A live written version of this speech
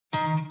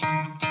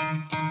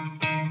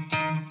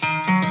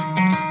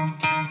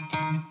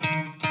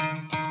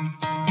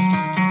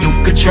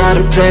try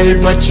to play,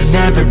 but you're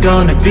never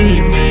gonna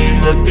beat me.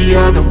 Look the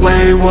other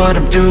way, what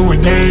I'm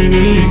doing ain't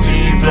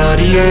easy.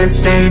 Bloody hands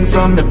stained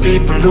from the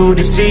people who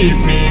deceive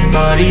me.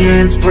 Muddy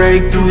hands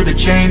break through the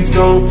chains,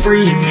 go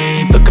free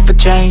me. Looking for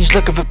change,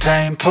 looking for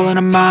pain, pulling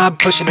a mob,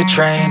 pushing a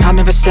train. I'll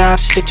never stop,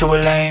 stick to a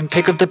lane,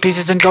 pick up the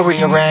pieces and go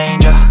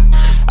rearrange.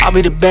 I'll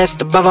be the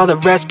best above all the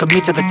rest, put me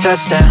to the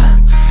test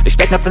and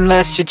expect nothing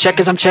less. Your check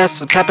is I'm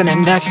chess, what's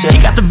happening next? Yeah.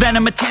 You got the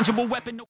venom, a tangible weapon.